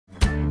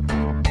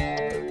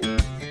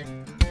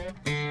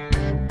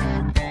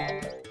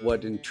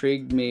What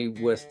intrigued me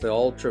with the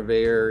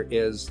UltrA-VEYOR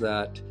is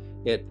that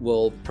it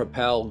will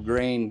propel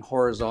grain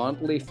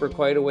horizontally for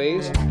quite a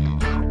ways.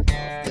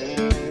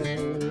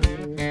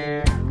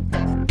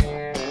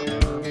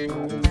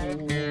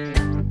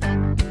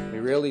 We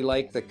really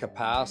like the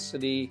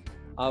capacity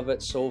of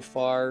it so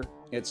far.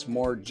 It's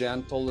more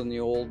gentle than the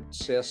old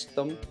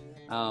system.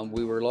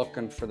 We were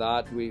looking for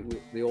that.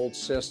 The old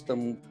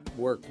system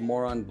worked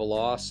more on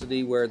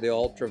velocity, where the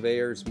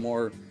UltrA-VEYOR is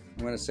more,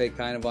 I'm going to say,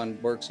 kind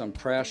of works on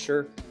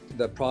pressure.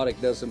 The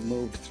product doesn't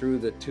move through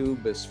the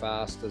tube as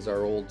fast as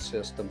our old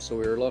system, so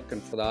we were looking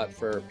for that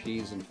for our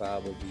peas and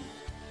fava beans.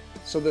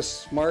 So the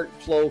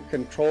Smart-Flo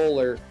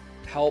controller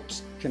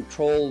helps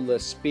control the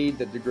speed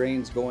that the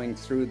grain's going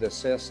through the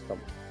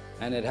system,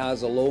 and it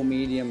has a low,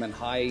 medium, and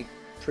high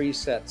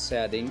preset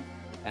setting,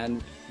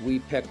 and we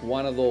pick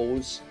one of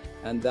those,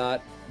 and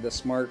that the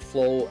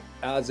Smart-Flo,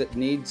 as it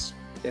needs,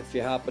 if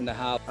you happen to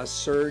have a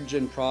surge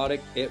in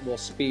product, it will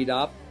speed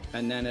up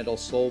and then it'll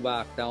slow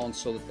back down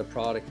so that the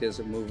product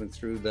isn't moving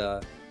through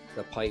the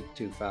pipe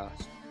too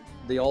fast.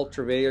 The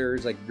UltrA-VEYOR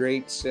is a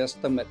great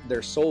system.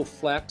 They're so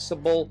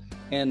flexible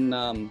in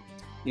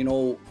you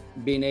know,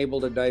 being able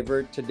to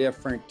divert to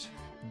different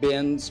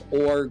bins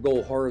or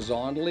go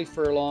horizontally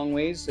for a long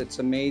ways. It's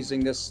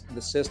amazing. The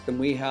system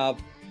we have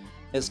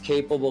is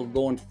capable of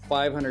going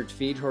 500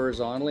 feet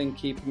horizontally and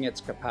keeping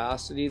its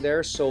capacity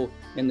there. So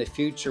in the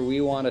future,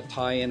 we want to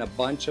tie in a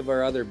bunch of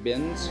our other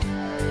bins.